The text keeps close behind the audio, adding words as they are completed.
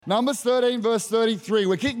Numbers 13, verse 33.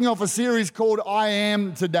 We're kicking off a series called I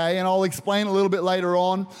Am today, and I'll explain a little bit later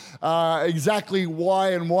on exactly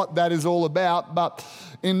why and what that is all about. But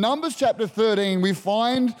in Numbers chapter 13, we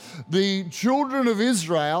find the children of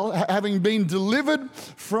Israel having been delivered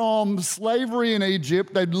from slavery in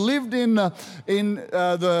Egypt. They'd lived in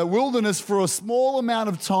the wilderness for a small amount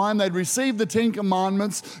of time. They'd received the 10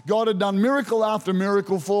 Commandments. God had done miracle after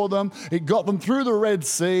miracle for them. He got them through the Red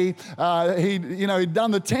Sea. He'd done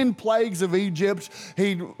the 10 plagues of Egypt.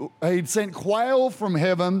 He'd sent quail from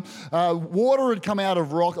heaven. Water had come out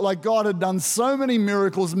of rock. Like God had done so many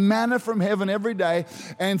miracles, manna from heaven every day.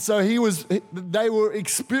 And so they were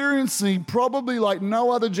experiencing, probably like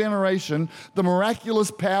no other generation, the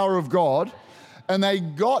miraculous power of God. And they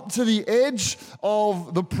got to the edge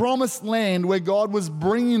of the promised land where God was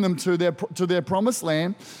bringing them to their promised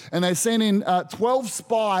land. And they sent in 12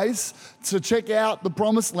 spies to check out the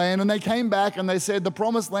promised land. And they came back and they said, the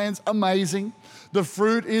promised land's amazing. The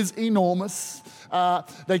fruit is enormous.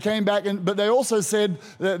 They came back, but they also said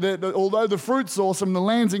that although the fruit's awesome, the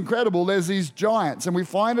land's incredible, there's these giants. And we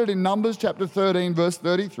find it in Numbers chapter 13, verse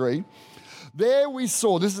 33. There we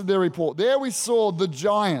saw, this is their report, there we saw the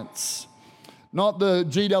giants. Not the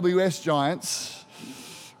GWS giants,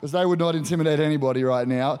 because they would not intimidate anybody right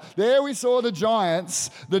now. There we saw the giants.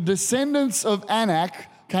 The descendants of Anak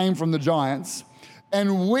came from the giants.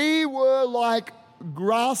 And we were like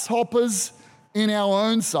grasshoppers in our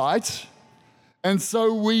own sight. And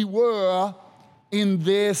so we were in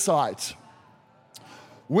their sight.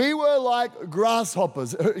 We were like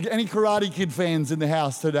grasshoppers. Any Karate Kid fans in the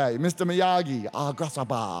house today? Mr. Miyagi.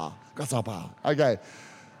 Grasshopper. Okay.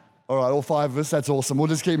 All right, all 5 of us, that's awesome. We'll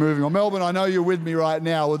just keep moving on. Melbourne, I know you're with me right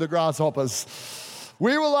now with the grasshoppers.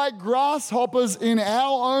 We were like grasshoppers in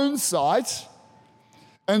our own sight,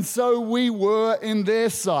 and so we were in their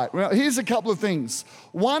sight. Well, here's a couple of things.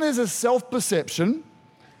 One is a self-perception.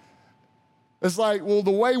 It's like, well,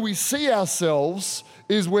 the way we see ourselves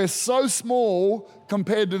is we're so small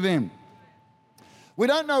compared to them. We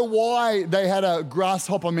don't know why they had a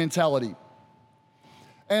grasshopper mentality.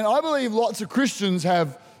 And I believe lots of Christians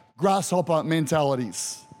have grasshopper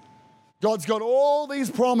mentalities. God's got all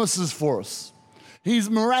these promises for us. He's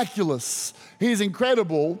miraculous. He's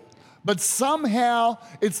incredible. But somehow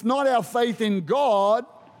it's not our faith in God,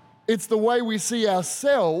 it's the way we see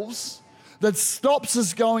ourselves that stops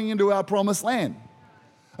us going into our promised land.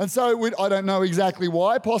 And so I don't know exactly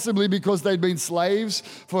why, possibly because they'd been slaves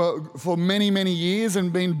for many, many years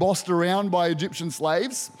and been bossed around by Egyptian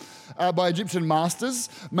slaves. By Egyptian masters.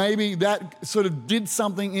 Maybe that sort of did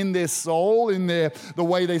something in their soul, in the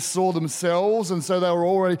way they saw themselves, and so they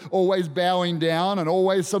were always bowing down and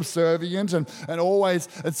always subservient and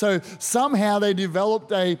so somehow they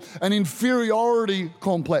developed an inferiority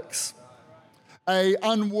complex, a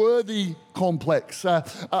unworthy complex,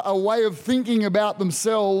 a way of thinking about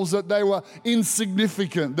themselves that they were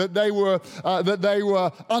insignificant, that they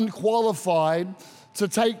were unqualified to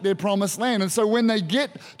take their promised land. And so when they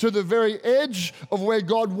get to the very edge of where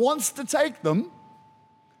God wants to take them,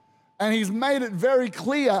 and He's made it very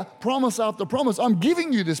clear, promise after promise, I'm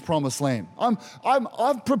giving you this promised land.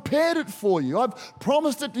 I've prepared it for you. I've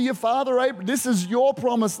promised it to your father Abraham. This is your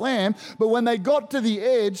promised land. But when they got to the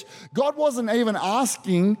edge, God wasn't even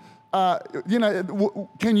asking,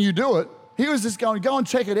 can you do it? He was just going, go and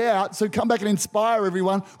check it out, so come back and inspire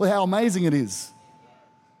everyone with how amazing it is.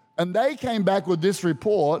 And they came back with this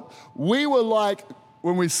report. We were like,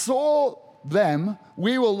 when we saw them,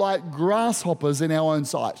 we were like grasshoppers in our own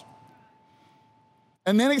sight.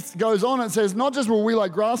 And then it goes on and says, not just were we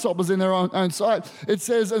like grasshoppers in their own sight, it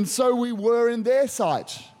says, and so we were in their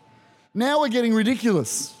sight. Now we're getting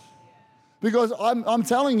ridiculous. Because I'm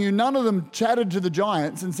telling you, none of them chatted to the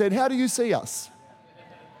giants and said, how do you see us?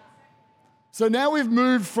 So now we've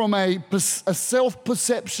moved from a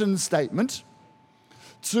self-perception statement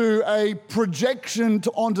to a projection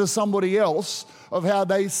onto somebody else of how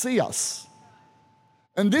they see us.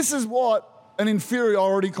 And this is what an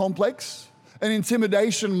inferiority complex, an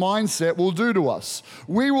intimidation mindset will do to us.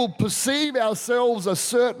 We will perceive ourselves a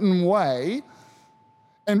certain way,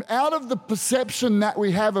 and out of the perception that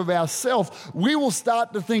we have of ourselves, we will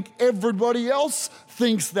start to think everybody else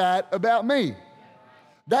thinks that about me.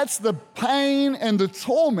 That's the pain and the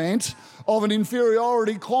torment of an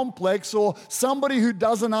inferiority complex, or somebody who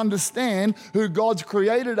doesn't understand who God's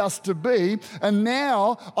created us to be. And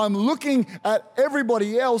now I'm looking at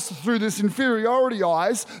everybody else through this inferiority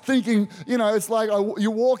eyes, thinking, it's like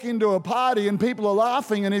you walk into a party and people are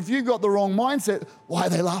laughing, and if you've got the wrong mindset, why are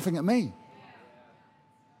they laughing at me?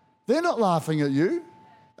 They're not laughing at you.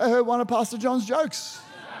 They heard one of Pastor John's jokes.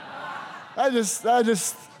 They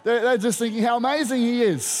just They're just thinking how amazing he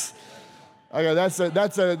is. Okay, that's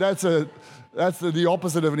the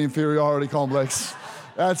opposite of an inferiority complex.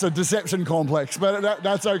 That's a deception complex, but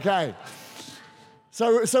that's okay.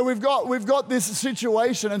 So we've got this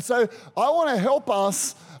situation, and so I want to help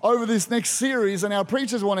us over this next series, and our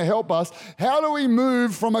preachers want to help us. How do we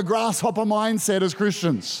move from a grasshopper mindset as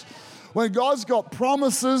Christians? When God's got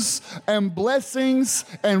promises and blessings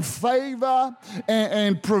and favor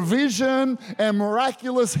and provision and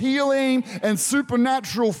miraculous healing and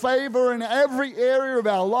supernatural favor in every area of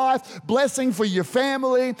our life, blessing for your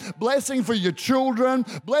family, blessing for your children,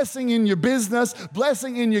 blessing in your business,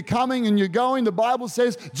 blessing in your coming and your going. The Bible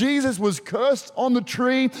says Jesus was cursed on the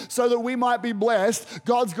tree so that we might be blessed.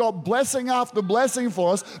 God's got blessing after blessing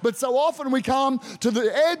for us, but so often we come to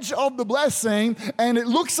the edge of the blessing and it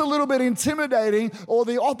looks a little bit intimidating, or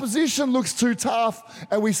the opposition looks too tough,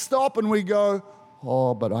 and we stop and we go,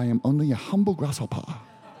 oh, but I am only a humble grasshopper.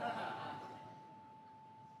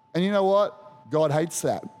 And you know what? God hates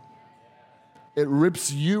that. It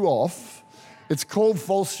rips you off. It's called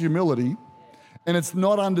false humility, and it's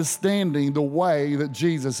not understanding the way that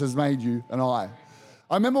Jesus has made you and I.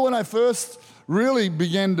 I remember when I first really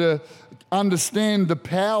began to understand the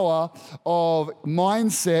power of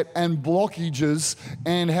mindset and blockages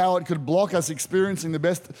and how it could block us experiencing the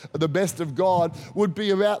best of God would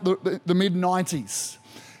be about the mid-90s.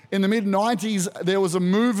 In the mid-90s, there was a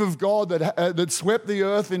move of God that swept the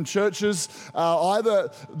earth in churches,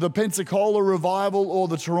 either the Pensacola revival or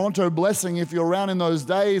the Toronto blessing, if you're around in those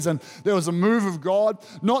days. And there was a move of God,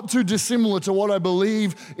 not too dissimilar to what I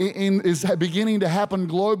believe is beginning to happen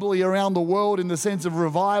globally around the world in the sense of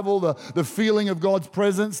revival, the feeling of God's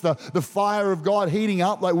presence, the fire of God heating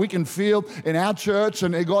up like we can feel in our church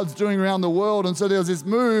and God's doing around the world. And so there was this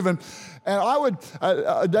move, and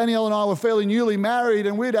Danielle and I were fairly newly married,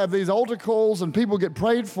 and we'd have these altar calls and people get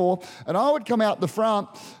prayed for, and I would come out the front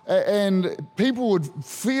and people would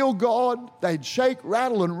feel God. They'd shake,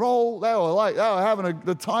 rattle, and roll. They were having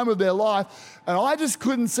the time of their life, and I just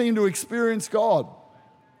couldn't seem to experience God.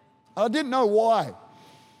 I didn't know why.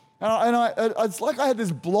 It's like I had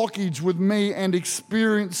this blockage with me and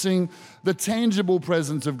experiencing the tangible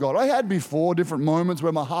presence of God. I had before different moments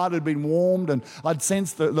where my heart had been warmed and I'd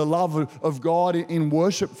sensed the love of God in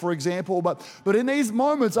worship, for example. But in these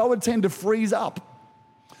moments, I would tend to freeze up.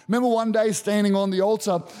 Remember one day standing on the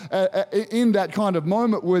altar in that kind of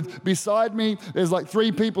moment with beside me, there's like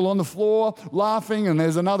 3 people on the floor laughing, and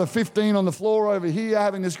there's another 15 on the floor over here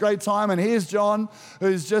having this great time. And here's John,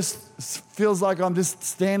 who's just feels like I'm just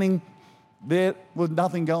standing there with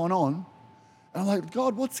nothing going on. And I'm like,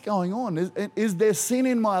 God, what's going on? Is there sin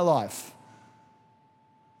in my life?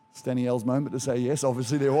 It's Danielle's moment to say yes,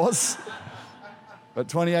 obviously there was. But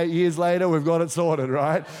 28 years later, we've got it sorted,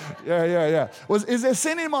 right? Yeah. Is there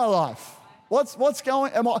sin in my life? What's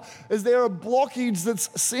going? Is there a blockage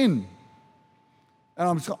that's sin?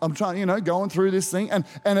 And I'm trying, going through this thing. And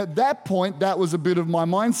at that point, that was a bit of my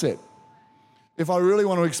mindset. If I really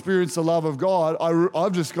want to experience the love of God,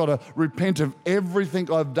 I've just got to repent of everything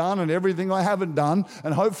I've done and everything I haven't done,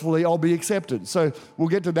 and hopefully I'll be accepted. So we'll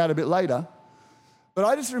get to that a bit later. But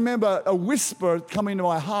I just remember a whisper coming to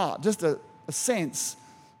my heart, just a sense,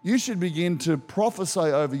 you should begin to prophesy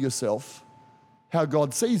over yourself how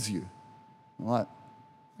God sees you. I'm like,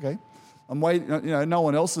 okay. I'm waiting, no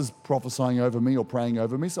one else is prophesying over me or praying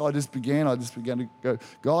over me, so I just began to go,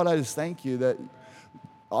 God, I just thank you that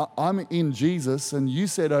I'm in Jesus, and you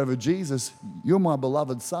said over Jesus, you're my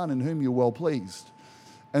beloved Son in whom you're well pleased.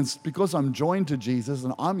 And because I'm joined to Jesus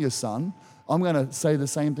and I'm your son, I'm going to say the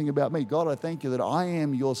same thing about me. God, I thank you that I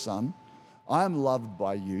am your son. I am loved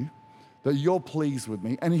by you, that you're pleased with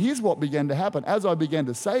me. And here's what began to happen. As I began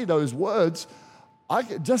to say those words, I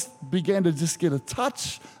just began to get a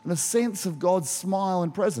touch and a sense of God's smile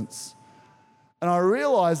and presence. And I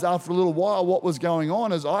realized after a little while what was going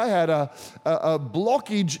on is I had a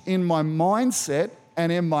blockage in my mindset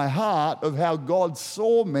and in my heart of how God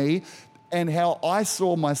saw me and how I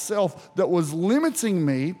saw myself that was limiting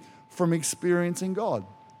me from experiencing God.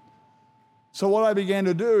 So what I began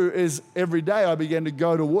to do is every day I began to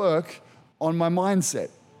go to work on my mindset.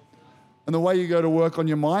 And the way you go to work on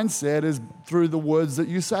your mindset is through the words that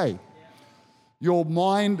you say. Your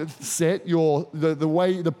mindset,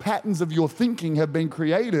 the patterns of your thinking have been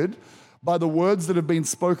created by the words that have been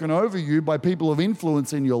spoken over you by people of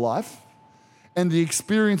influence in your life and the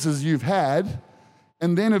experiences you've had,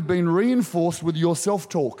 and then have been reinforced with your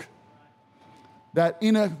self-talk. That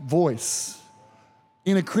inner voice,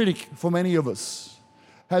 inner critic for many of us,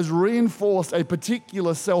 has reinforced a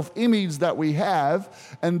particular self-image that we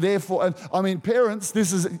have, and therefore, parents,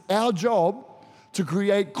 this is our job to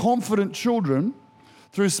create confident children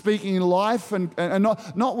through speaking life and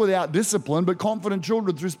not without discipline, but confident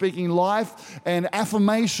children through speaking life and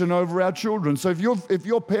affirmation over our children. So if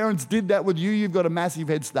your parents did that with you, you've got a massive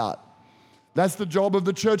head start. That's the job of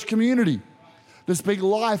the church community, to speak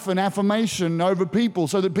life and affirmation over people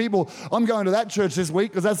so that people, I'm going to that church this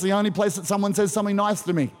week because that's the only place that someone says something nice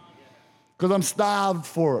to me because I'm starved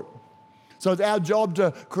for it. So it's our job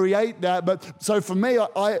to create that. But so for me,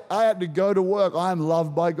 I had to go to work. I am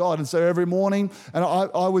loved by God. And so every morning, and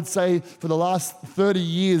I would say for the last 30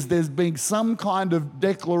 years, there's been some kind of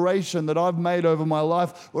declaration that I've made over my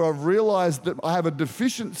life where I've realized that I have a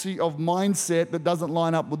deficiency of mindset that doesn't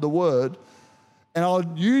line up with the Word. And I'll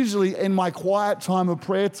usually, in my quiet time of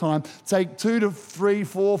prayer time, take 2 to 3,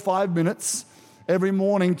 4, 5 minutes every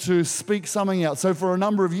morning to speak something out. So for a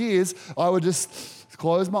number of years, I would just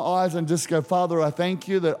close my eyes and just go, Father, I thank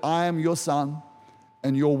you that I am your son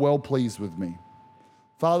and you're well pleased with me.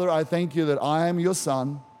 Father, I thank you that I am your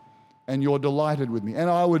son and you're delighted with me. And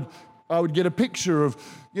I would get a picture of,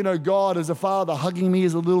 God as a father hugging me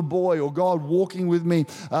as a little boy, or God walking with me,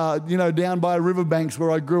 down by riverbanks where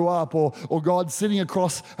I grew up, or God sitting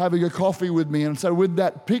across having a coffee with me. And so with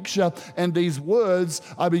that picture and these words,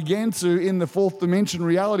 I began to, in the fourth dimension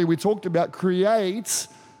reality we talked about, create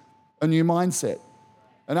a new mindset.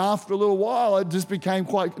 And after a little while, it just became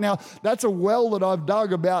now that's a well that I've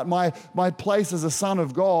dug about my place as a son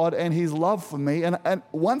of God and his love for me. And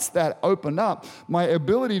once that opened up, my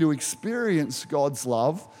ability to experience God's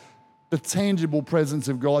love, the tangible presence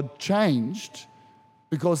of God changed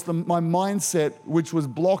because my mindset, which was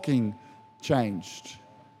blocking, changed.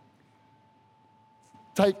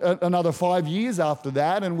 Take another 5 years after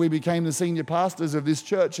that, and we became the senior pastors of this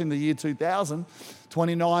church in the year 2000,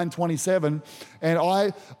 29, 27. And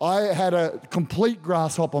I had a complete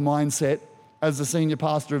grasshopper mindset as the senior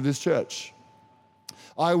pastor of this church.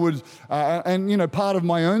 I would, part of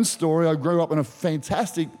my own story, I grew up in a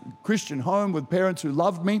fantastic Christian home with parents who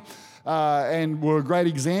loved me and were a great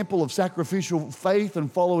example of sacrificial faith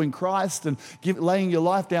and following Christ and laying your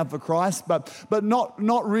life down for Christ, but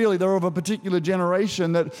not really. They're of a particular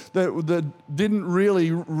generation that didn't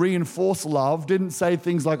really reinforce love, didn't say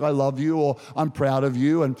things like, I love you or I'm proud of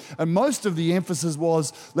you. And most of the emphasis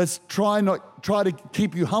was, let's try to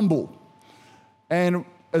keep you humble. And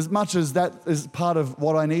as much as that is part of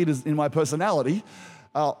what I need in my personality,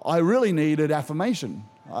 I really needed affirmation.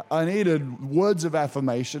 I needed words of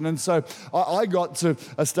affirmation. And so I got to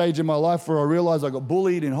a stage in my life where I realized I got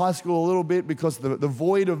bullied in high school a little bit because the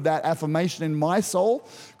void of that affirmation in my soul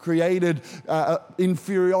created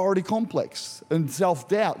inferiority complex and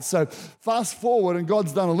self-doubt. So fast forward, and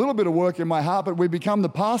God's done a little bit of work in my heart, but we become the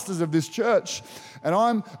pastors of this church, and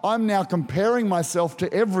I'm now comparing myself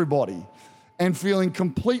to everybody and feeling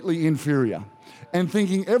completely inferior and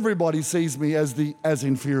thinking everybody sees me as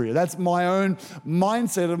inferior. That's my own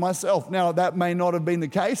mindset of myself. Now, that may not have been the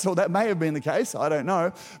case, or that may have been the case, I don't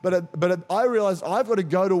know. But I realized I've got to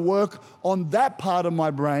go to work on that part of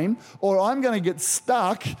my brain, or I'm going to get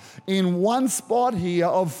stuck in one spot here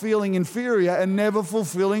of feeling inferior and never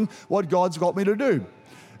fulfilling what God's got me to do.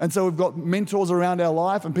 And so we've got mentors around our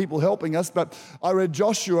life and people helping us. But I read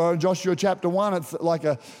Joshua chapter 1. It's like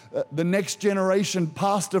the next generation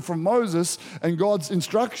pastor from Moses. And God's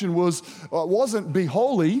instruction wasn't be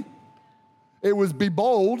holy. It was be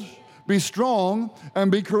bold, be strong,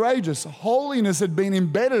 and be courageous. Holiness had been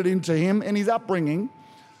embedded into him in his upbringing.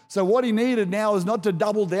 So what he needed now is not to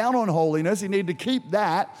double down on holiness. He needed to keep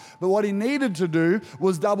that. But what he needed to do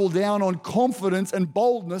was double down on confidence and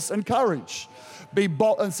boldness and courage. Be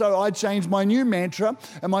bold. And so I changed my new mantra,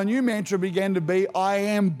 and my new mantra began to be, I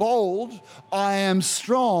am bold, I am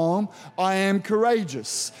strong, I am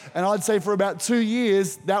courageous. And I'd say for about 2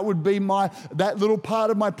 years, that would be that little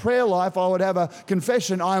part of my prayer life. I would have a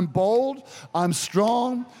confession, I am bold, I'm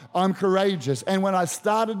strong, I'm courageous. And when I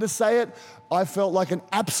started to say it, I felt like an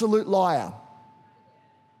absolute liar.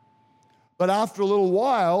 But after a little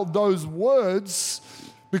while, those words,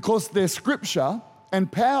 because they're scripture and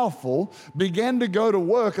powerful, began to go to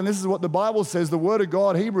work. And this is what the Bible says, the Word of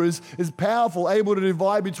God, Hebrews, is powerful, able to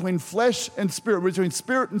divide between flesh and spirit, between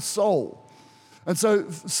spirit and soul. And so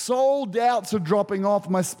soul doubts are dropping off,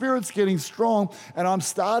 my spirit's getting strong, and I'm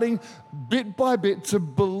starting bit by bit to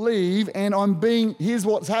believe, and here's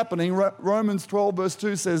what's happening. Romans 12 verse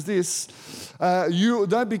 2 says this, you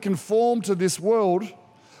don't be conformed to this world,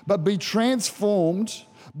 but be transformed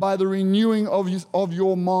by the renewing of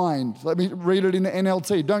your mind. Let me read it in the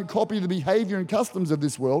NLT. Don't copy the behavior and customs of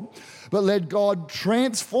this world, but let God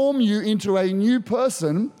transform you into a new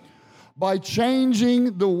person by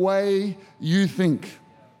changing the way you think.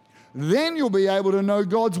 then you'll be able to know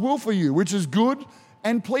God's will for you, which is good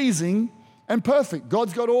and pleasing and perfect.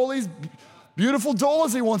 God's got all these beautiful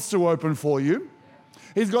doors he wants to open for you.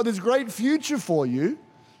 He's got this great future for you.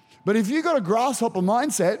 But if you've got a grasshopper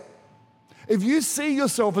mindset, if you see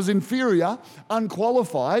yourself as inferior,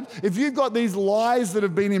 unqualified, if you've got these lies that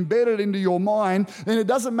have been embedded into your mind, then it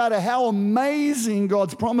doesn't matter how amazing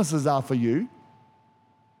God's promises are for you,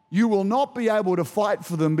 you will not be able to fight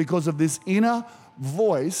for them because of this inner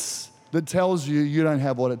voice that tells you you don't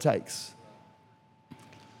have what it takes.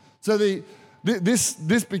 So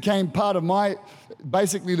this became part of my,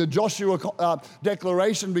 basically the Joshua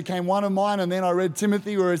declaration became one of mine, and then I read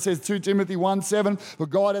Timothy where it says 2 Timothy 1:7, for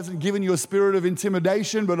God hasn't given you a spirit of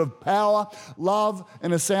intimidation, but of power, love,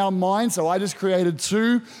 and a sound mind. So I just created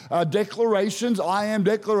 2 declarations. I am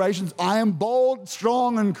declarations. I am bold,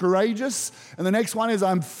 strong, and courageous. And the next one is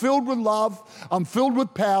I'm filled with love, I'm filled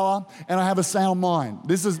with power, and I have a sound mind.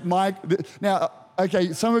 This is my, now,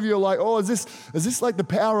 okay, some of you are like, oh, is this like the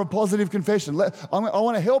power of positive confession? I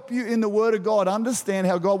want to help you in the Word of God understand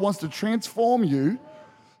how God wants to transform you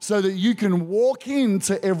so that you can walk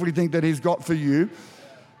into everything that He's got for you.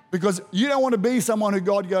 Because you don't want to be someone who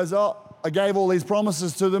God goes, oh, I gave all these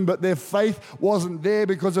promises to them, but their faith wasn't there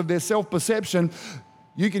because of their self-perception.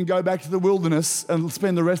 You can go back to the wilderness and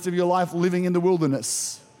spend the rest of your life living in the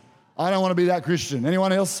wilderness. I don't want to be that Christian.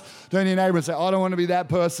 Anyone else? Turn to your neighbor and say, I don't want to be that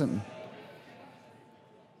person.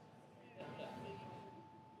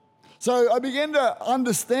 So I began to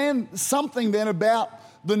understand something then about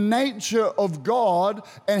the nature of God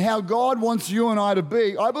and how God wants you and I to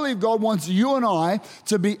be. I believe God wants you and I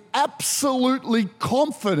to be absolutely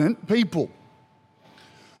confident people.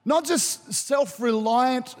 Not just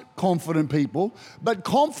self-reliant confident people, but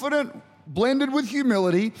confident blended with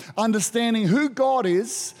humility, understanding who God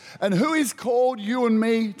is and who He's called you and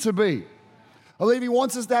me to be. I believe He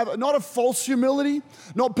wants us to have not a false humility,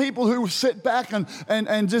 not people who sit back and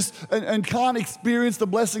can't experience the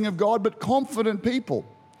blessing of God, but confident people.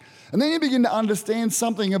 And then you begin to understand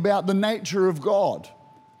something about the nature of God.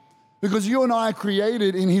 Because you and I are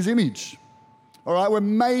created in His image. All right, we're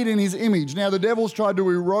made in His image. Now, the devil's tried to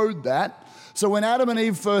erode that. So when Adam and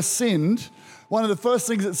Eve first sinned, one of the first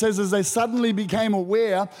things it says is they suddenly became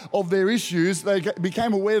aware of their issues. They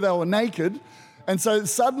became aware they were naked. And so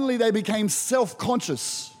suddenly they became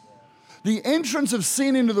self-conscious. The entrance of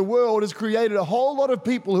sin into the world has created a whole lot of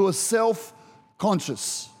people who are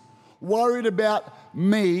self-conscious, worried about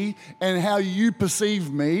me and how you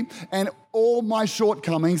perceive me and all my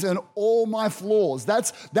shortcomings and all my flaws.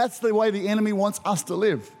 That's the way the enemy wants us to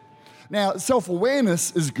live. Now,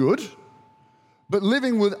 self-awareness is good, but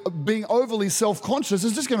living with being overly self-conscious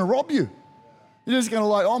is just going to rob you. You're just going to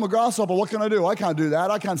like, oh, I'm a grasshopper, what can I do? I can't do that.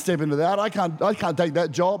 I can't step into that. I can't take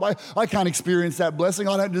that job. I can't experience that blessing.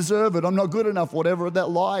 I don't deserve it. I'm not good enough, whatever that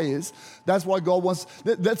lie is. That's why God wants,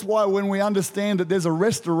 that's why when we understand that there's a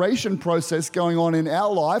restoration process going on in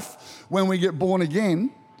our life, when we get born again,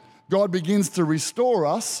 God begins to restore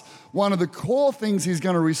us. One of the core things He's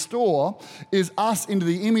going to restore is us into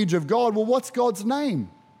the image of God. Well, what's God's name?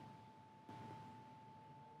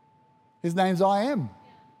 His name's I Am.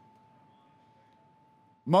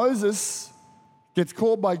 Moses gets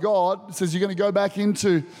called by God, says you're going to go back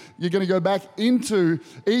into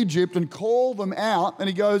Egypt and call them out. And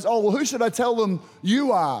he goes, oh, well, who should I tell them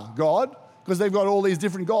you are, God? Because they've got all these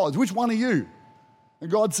different gods. Which one are you?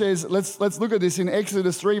 And God says, let's look at this in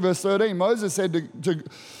Exodus 3, verse 13. Moses said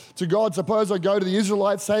to God, suppose I go to the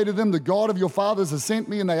Israelites, say to them, the God of your fathers has sent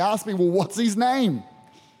me, and they ask me, well, what's His name?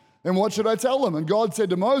 And what should I tell them? And God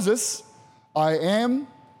said to Moses, I am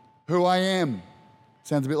who I am.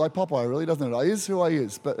 Sounds a bit like Popeye, really, doesn't it? I is who I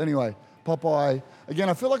is. But anyway, Popeye. Again,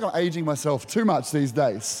 I feel like I'm aging myself too much these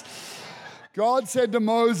days. God said to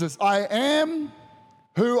Moses, I am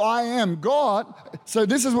who I am. God, so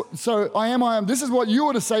I am. This is what you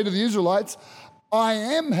were to say to the Israelites. I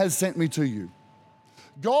am has sent me to you.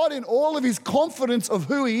 God, in all of His confidence of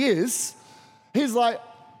who He is, He's like,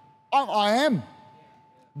 I am.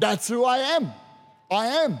 That's who I am. I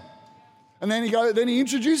am. And then he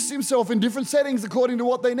introduces Himself in different settings according to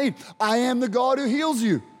what they need. I am the God who heals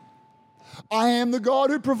you. I am the God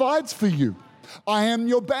who provides for you. I am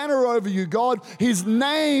your banner over you. God, His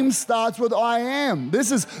name starts with I am.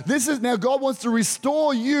 This is now God wants to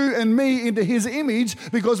restore you and me into His image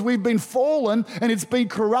because we've been fallen and it's been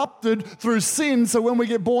corrupted through sin. So when we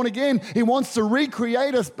get born again, He wants to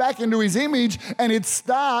recreate us back into His image, and it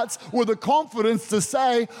starts with a confidence to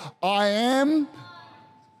say, I am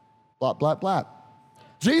blah, blah, blah.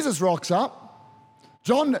 Jesus rocks up.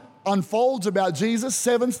 John unfolds about Jesus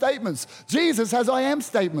 7 statements. Jesus has I am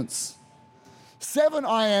statements. 7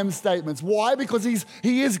 I am statements. Why? Because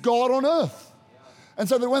he is God on earth. And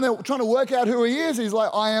so that when they're trying to work out who he is, he's like,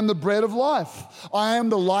 I am the bread of life. I am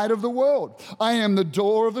the light of the world. I am the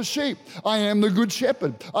door of the sheep. I am the good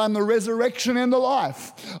shepherd. I am the resurrection and the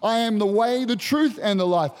life. I am the way, the truth, and the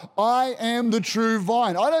life. I am the true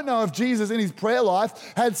vine. I don't know if Jesus in his prayer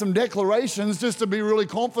life had some declarations just to be really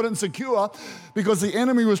confident and secure because the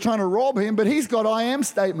enemy was trying to rob him, but he's got I am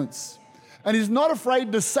statements. And he's not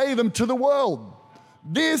afraid to say them to the world.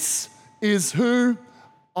 This is who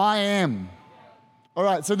I am. All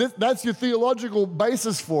right, so that's your theological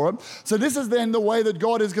basis for it. So this is then the way that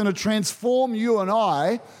God is going to transform you and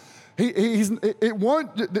I. There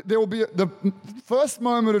will be the first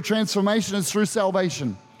moment of transformation is through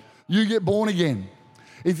salvation. You get born again.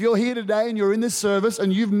 If you're here today and you're in this service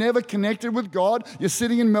and you've never connected with God, you're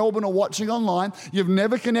sitting in Melbourne or watching online, you've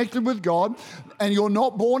never connected with God and you're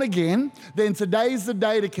not born again, then today's the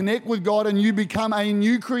day to connect with God and you become a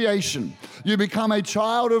new creation. You become a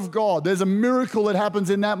child of God. There's a miracle that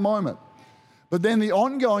happens in that moment. But then the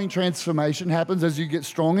ongoing transformation happens as you get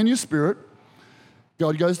strong in your spirit.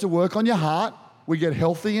 God goes to work on your heart. We get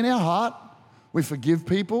healthy in our heart. We forgive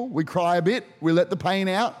people. We cry a bit. We let the pain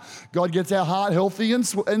out. God gets our heart healthy and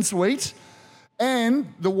sweet.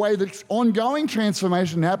 And the way that ongoing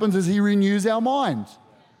transformation happens is he renews our mind.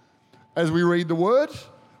 As we read the word,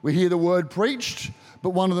 we hear the word preached,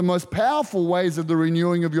 but one of the most powerful ways of the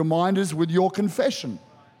renewing of your mind is with your confession.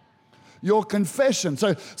 Your confession.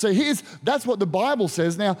 So that's what the Bible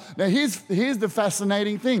says. Now here's the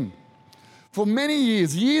fascinating thing. For many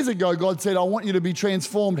years ago, God said, I want you to be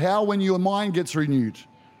transformed. How? When your mind gets renewed.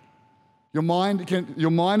 Your mind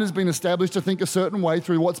has been established to think a certain way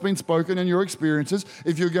through what's been spoken and your experiences.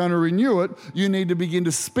 If you're going to renew it, you need to begin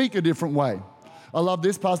to speak a different way. I love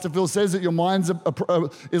this. Pastor Phil says that your mind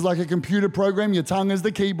is like a computer program. Your tongue is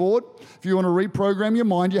the keyboard. If you want to reprogram your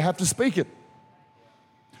mind, you have to speak it.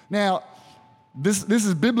 Now, this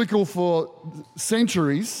is biblical for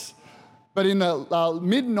centuries. But in the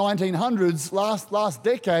mid-1900s, last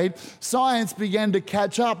decade, science began to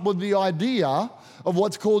catch up with the idea of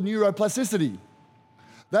what's called neuroplasticity.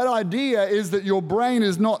 That idea is that your brain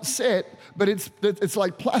is not set, but it's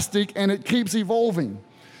like plastic and it keeps evolving.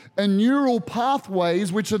 And neural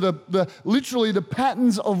pathways, which are literally the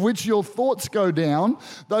patterns of which your thoughts go down,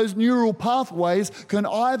 those neural pathways can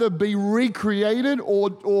either be recreated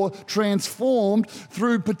or transformed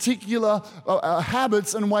through particular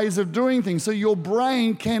habits and ways of doing things. So your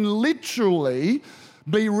brain can literally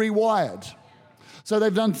be rewired. So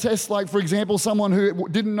they've done tests like, for example, someone who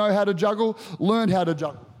didn't know how to juggle learned how to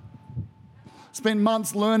juggle. Spent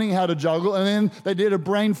months learning how to juggle, and then they did a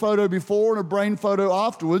brain photo before and a brain photo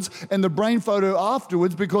afterwards. And the brain photo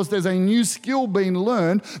afterwards, because there's a new skill being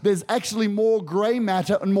learned, there's actually more grey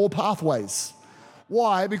matter and more pathways.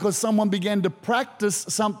 Why? Because someone began to practice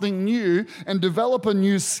something new and develop a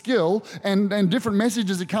new skill, and different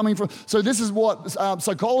messages are coming from. So this is what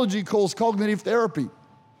psychology calls cognitive therapy.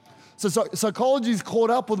 So psychology is caught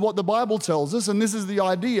up with what the Bible tells us, and this is the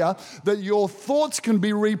idea that your thoughts can be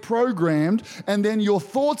reprogrammed, and then your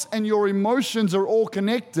thoughts and your emotions are all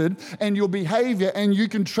connected, and your behavior, and you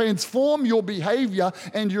can transform your behavior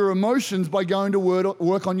and your emotions by going to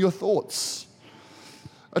work on your thoughts.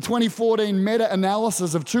 A 2014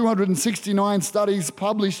 meta-analysis of 269 studies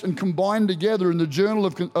published and combined together in the Journal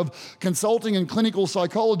of Consulting and Clinical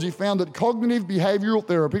Psychology found that cognitive behavioral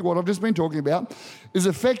therapy, what I've just been talking about, is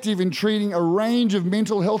effective in treating a range of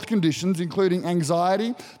mental health conditions, including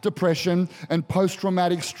anxiety, depression, and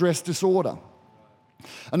post-traumatic stress disorder.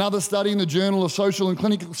 Another study in the Journal of Social and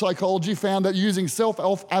Clinical Psychology found that using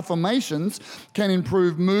self-affirmations can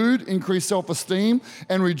improve mood, increase self-esteem,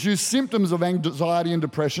 and reduce symptoms of anxiety and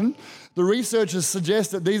depression. The researchers suggest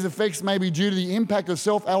that these effects may be due to the impact of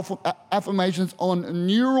self-affirmations on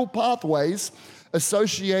neural pathways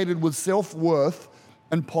associated with self-worth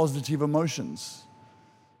and positive emotions.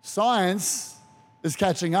 Science is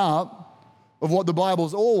catching up of what the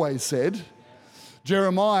Bible's always said.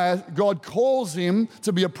 Jeremiah, God calls him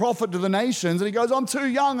to be a prophet to the nations, and he goes, I'm too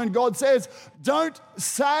young, and God says, don't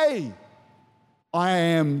say, I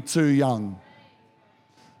am too young.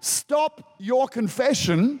 Stop your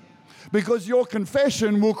confession, because your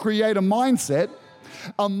confession will create a mindset.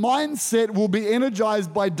 A mindset will be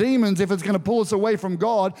energized by demons if it's going to pull us away from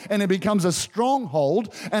God, and it becomes a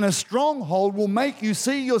stronghold, and a stronghold will make you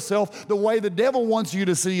see yourself the way the devil wants you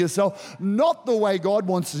to see yourself, not the way God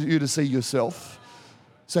wants you to see yourself.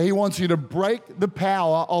 So he wants you to break the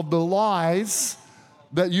power of the lies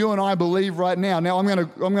that you and I believe right now. Now I'm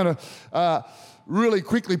going to really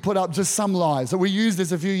quickly put up just some lies. So we used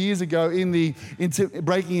this a few years ago in the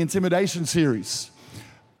Breaking Intimidation series.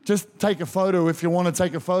 Just take a photo if you want to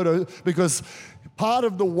take a photo, because part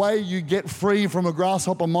of the way you get free from a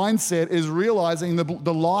grasshopper mindset is realizing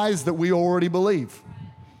the lies that we already believe.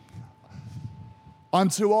 I'm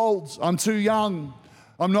too old, I'm too young,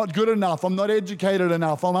 I'm not good enough, I'm not educated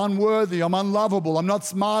enough, I'm unworthy, I'm unlovable, I'm not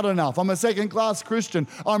smart enough, I'm a second-class Christian,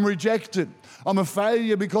 I'm rejected, I'm a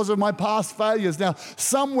failure because of my past failures. Now,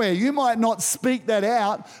 somewhere you might not speak that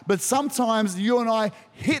out, but sometimes you and I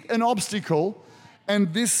hit an obstacle,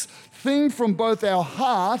 and this thing from both our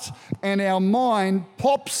heart and our mind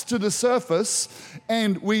pops to the surface,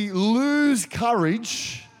 and we lose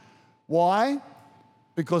courage. Why?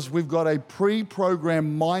 Because we've got a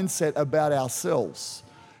pre-programmed mindset about ourselves.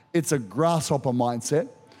 It's a grasshopper mindset,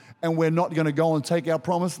 and we're not going to go and take our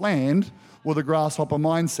promised land with a grasshopper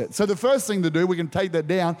mindset. So the first thing to do, we can take that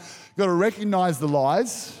down, you've got to recognize the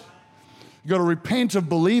lies. You've got to repent of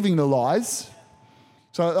believing the lies.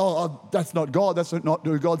 So, that's not God, that's not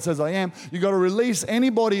who God says I am. You've got to release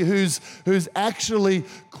anybody who's actually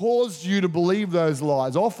caused you to believe those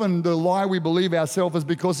lies. Often the lie we believe ourselves is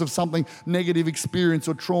because of something negative experience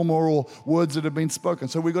or trauma or words that have been spoken.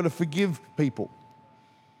 So we've got to forgive people.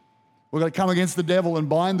 We've got to come against the devil and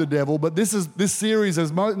bind the devil. But this series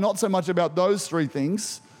is not so much about those three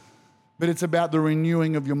things, but it's about the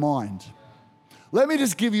renewing of your mind. Let me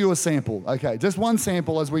just give you a sample, okay? Just one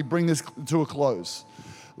sample as we bring this to a close.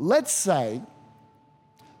 Let's say,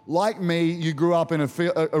 like me, you grew up in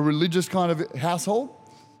a religious kind of household.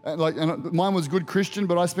 And mine was good Christian,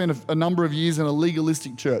 but I spent a number of years in a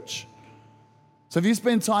legalistic church. So if you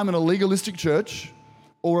spend time in a legalistic church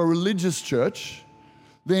or a religious church,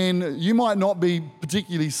 then you might not be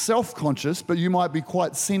particularly self-conscious, but you might be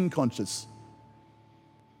quite sin-conscious.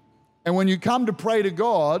 And when you come to pray to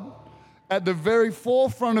God, at the very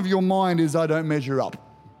forefront of your mind is, I don't measure up.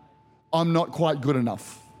 I'm not quite good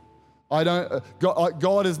enough.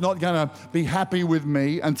 God is not going to be happy with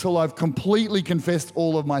me until I've completely confessed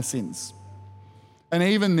all of my sins. And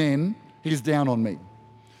even then, he's down on me.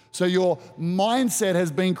 So your mindset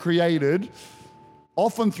has been created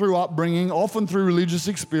often through upbringing, often through religious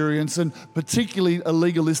experience, and particularly a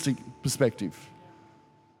legalistic perspective.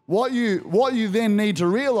 What you then need to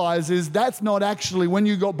realize is that's not actually, when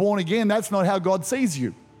you got born again, that's not how God sees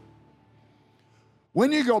you.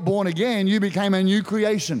 When you got born again, you became a new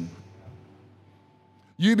creation.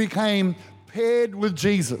 You became paired with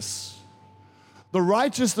Jesus. The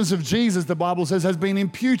righteousness of Jesus, the Bible says, has been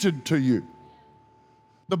imputed to you.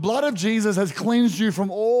 The blood of Jesus has cleansed you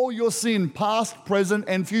from all your sin, past, present,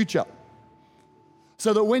 and future.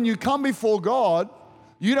 So that when you come before God,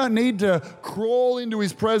 you don't need to crawl into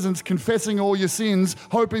his presence confessing all your sins,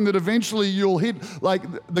 hoping that eventually you'll hit like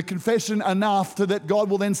the confession enough to that God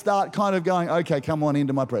will then start kind of going, okay, come on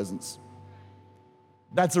into my presence.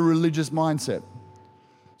 That's a religious mindset.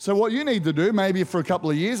 So what you need to do, maybe for a couple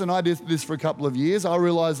of years, and I did this for a couple of years, I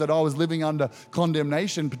realized that I was living under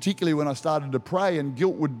condemnation, particularly when I started to pray and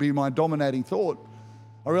guilt would be my dominating thought.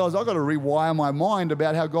 I realized I've got to rewire my mind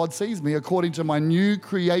about how God sees me according to my new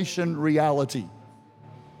creation reality.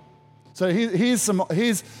 So here's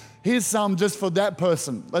some just for that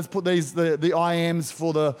person. Let's put these the I ams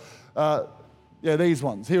for the these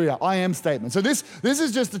ones. Here we are, I am statement. So this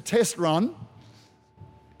is just a test run.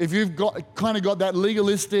 If you've got that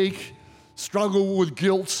legalistic struggle with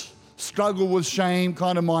guilt, struggle with shame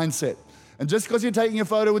kind of mindset. And just because you're taking a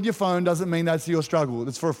photo with your phone doesn't mean that's your struggle.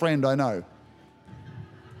 It's for a friend, I know.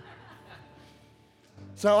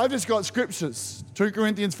 So I've just got scriptures. 2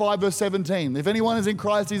 Corinthians 5 verse 17. If anyone is in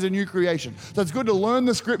Christ, he's a new creation. So it's good to learn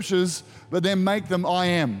the scriptures, but then make them I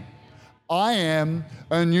am. I am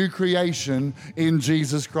a new creation in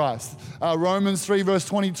Jesus Christ. Romans 3 verse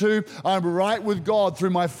 22, I'm right with God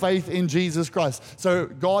through my faith in Jesus Christ. So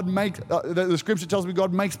the scripture tells me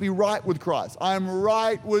God makes me right with Christ. I am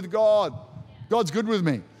right with God. God's good with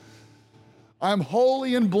me. I am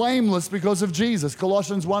holy and blameless because of Jesus.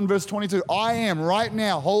 Colossians 1 verse 22, I am right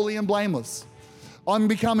now holy and blameless. I'm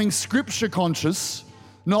becoming scripture conscious,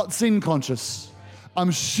 not sin conscious.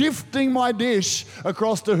 I'm shifting my dish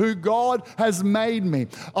across to who God has made me.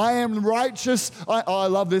 I am righteous. I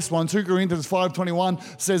love this one. 2 Corinthians 5:21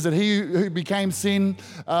 says that he who became sin,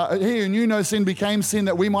 he who knew no sin became sin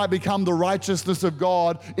that we might become the righteousness of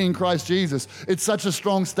God in Christ Jesus. It's such a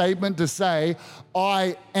strong statement to say,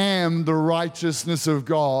 I am the righteousness of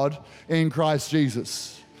God in Christ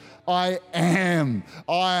Jesus. I am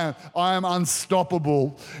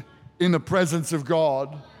unstoppable in the presence of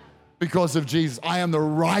God because of Jesus. I am the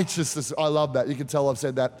righteousness. I love that. You can tell I've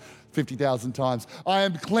said that 50,000 times. I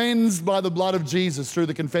am cleansed by the blood of Jesus through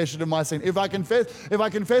the confession of my sin. If I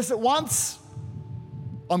confess it once,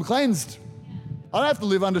 I'm cleansed. I don't have to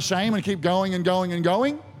live under shame and keep going and going and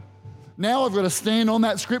going. Now I've got to stand on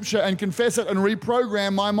that scripture and confess it and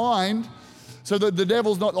reprogram my mind so that the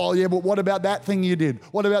devil's not, oh yeah, but what about that thing you did?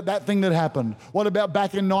 What about that thing that happened? What about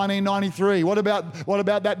back in 1993? What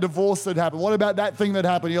about that divorce that happened? What about that thing that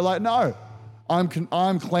happened? You're like, no,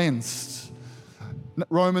 I'm cleansed.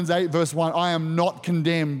 Romans 8 verse 1, I am not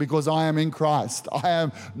condemned because I am in Christ. I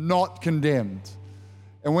am not condemned.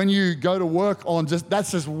 And when you go to work on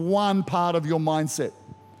that's just one part of your mindset.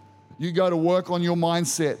 You go to work on your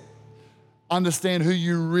mindset. Understand who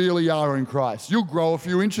you really are in Christ. You'll grow a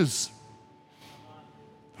few inches.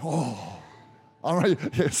 Oh, all right.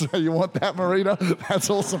 Yeah, so you want that, Marina? That's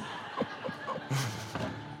awesome.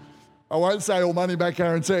 I won't say all money back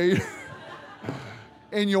guarantee.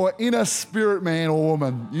 In your inner spirit, man or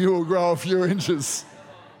woman, you will grow a few inches.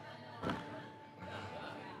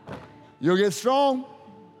 You'll get strong.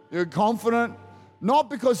 You're confident. Not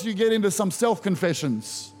because you get into some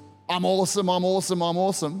self-confessions. I'm awesome, I'm awesome, I'm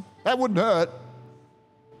awesome. That wouldn't hurt.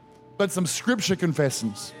 But some scripture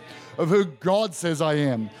confessions of who God says I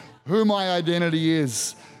am, who my identity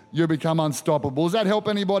is. You become unstoppable. Does that help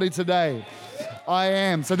anybody today? I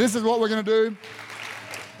am. So this is what we're going to do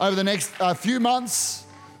over the next few months.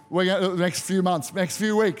 Next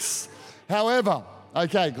few weeks. However,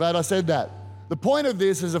 okay, glad I said that. The point of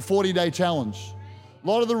this is a 40-day challenge. A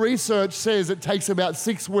lot of the research says it takes about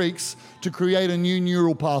 6 weeks to create a new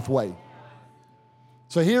neural pathway.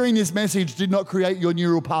 So hearing this message did not create your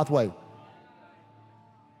neural pathway.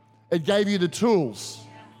 It gave you the tools.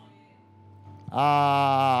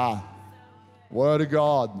 Word of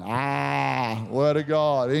God. Word of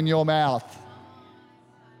God in your mouth.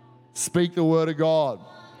 Speak the word of God.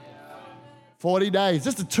 40 days,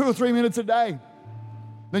 just 2 or 3 minutes a day.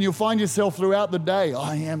 Then you'll find yourself throughout the day.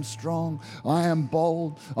 I am strong. I am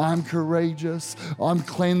bold. I'm courageous. I'm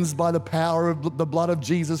cleansed by the power of the blood of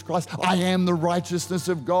Jesus Christ. I am the righteousness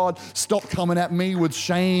of God. Stop coming at me with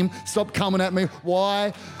shame. Stop coming at me.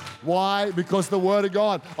 Why? Why? Because the word of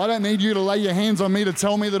God. I don't need you to lay your hands on me to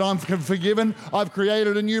tell me that I'm forgiven. I've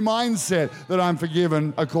created a new mindset that I'm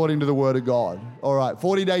forgiven according to the word of God. All right,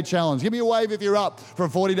 40-day challenge. Give me a wave if you're up for a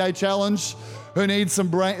 40-day challenge. Who needs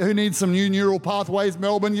some new neural pathways?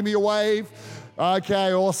 Melbourne, give me a wave.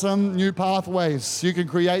 Okay, awesome. New pathways. You can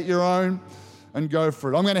create your own and go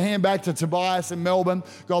for it. I'm going to hand back to Tobias in Melbourne.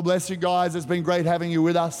 God bless you guys. It's been great having you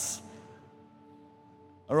with us.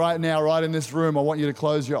 All right, now, right in this room, I want you to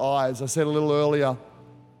close your eyes. I said a little earlier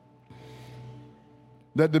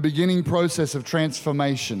that the beginning process of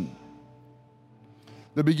transformation,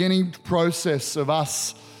 the beginning process of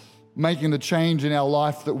us making the change in our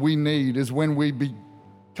life that we need is when we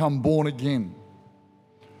become born again.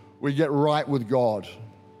 We get right with God.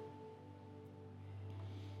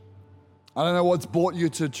 I don't know what's brought you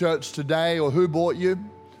to church today or who brought you,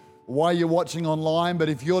 why you're watching online, but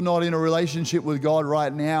if you're not in a relationship with God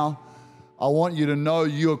right now, I want you to know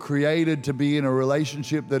you're created to be in a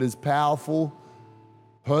relationship that is powerful,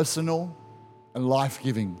 personal, and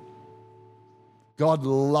life-giving. God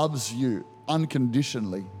loves you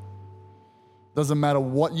unconditionally. Doesn't matter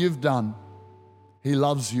what you've done, He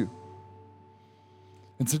loves you.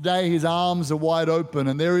 And today His arms are wide open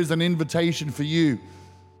and there is an invitation for you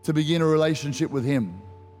to begin a relationship with Him.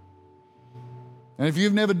 And if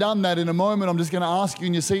you've never done that, in a moment I'm just going to ask you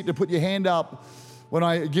in your seat to put your hand up when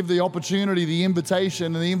I give the opportunity, the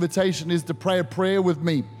invitation. And the invitation is to pray a prayer with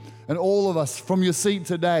me and all of us from your seat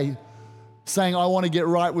today, saying, I want to get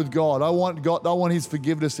right with God. I want His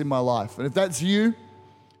forgiveness in my life. And if that's you,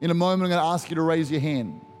 in a moment, I'm going to ask you to raise your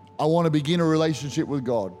hand. I want to begin a relationship with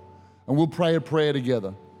God, and we'll pray a prayer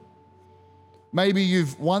together. Maybe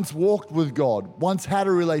you've once walked with God, once had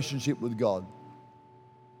a relationship with God,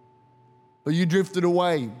 but you drifted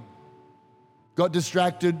away, got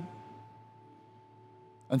distracted,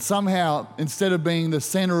 and somehow, instead of being the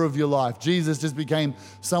center of your life, Jesus just became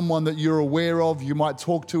someone that you're aware of, you might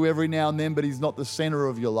talk to every now and then, but He's not the center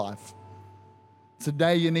of your life.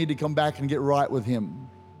 Today, you need to come back and get right with Him.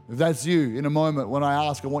 If that's you, in a moment when I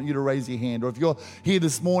ask, I want you to raise your hand. Or if you're here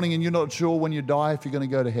this morning and you're not sure when you die if you're going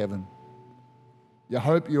to go to heaven. You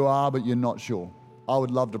hope you are, but you're not sure. I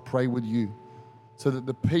would love to pray with you so that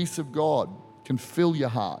the peace of God can fill your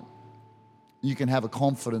heart. You can have a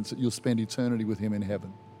confidence that you'll spend eternity with Him in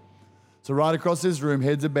heaven. So right across this room,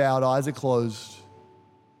 heads are bowed, eyes are closed.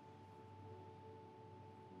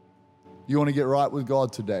 You want to get right with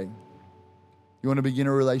God today. You want to begin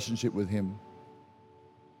a relationship with Him.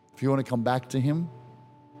 If you want to come back to him,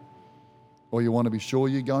 or you want to be sure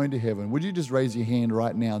you're going to heaven, would you just raise your hand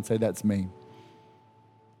right now and say, that's me.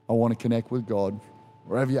 I want to connect with God.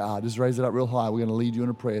 Wherever you are, just raise it up real high. We're going to lead you in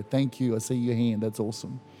a prayer. Thank you. I see your hand. That's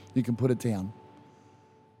awesome. You can put it down.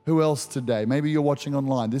 Who else today? Maybe you're watching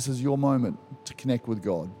online. This is your moment to connect with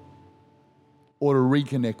God or to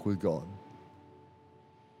reconnect with God.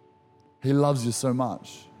 He loves you so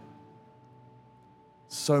much.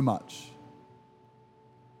 So much.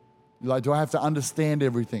 You're like, do I have to understand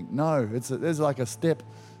everything? No, there's like a step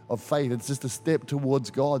of faith. It's just a step towards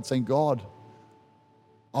God, saying, God,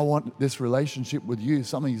 I want this relationship with you.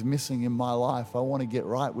 Something's missing in my life. I want to get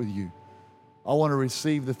right with you. I want to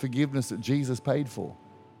receive the forgiveness that Jesus paid for.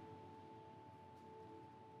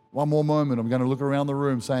 One more moment. I'm going to look around the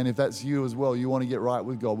room saying, if that's you as well, you want to get right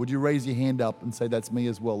with God, would you raise your hand up and say, that's me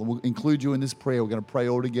as well? And we'll include you in this prayer. We're going to pray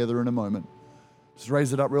all together in a moment. Just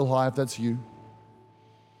raise it up real high if that's you.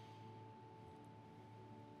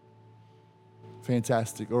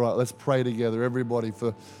 Fantastic. All right, let's pray together. Everybody,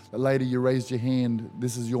 for the lady, you raised your hand.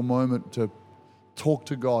 This is your moment to talk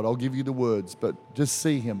to God. I'll give you the words, but just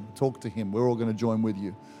see him, talk to him. We're all going to join with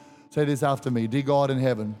you. Say this after me. Dear God in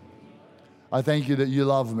heaven, I thank you that you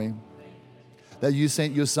love me, that you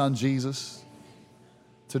sent your son Jesus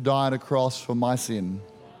to die on a cross for my sin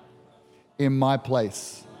in my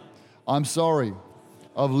place. I'm sorry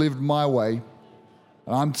I've lived my way,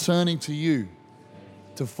 and I'm turning to you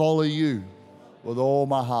to follow you with all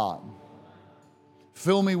my heart.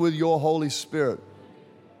 Fill me with your Holy Spirit,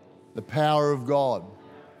 the power of God.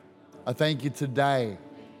 I thank you today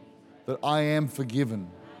that I am forgiven.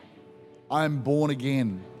 I am born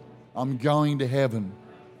again. I'm going to heaven.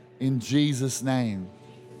 In Jesus' name,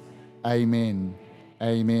 amen.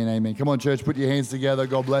 Amen, amen. Come on, church, put your hands together.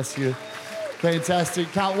 God bless you.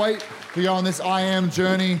 Fantastic. Can't wait to go on this I Am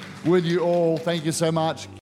journey with you all. Thank you so much.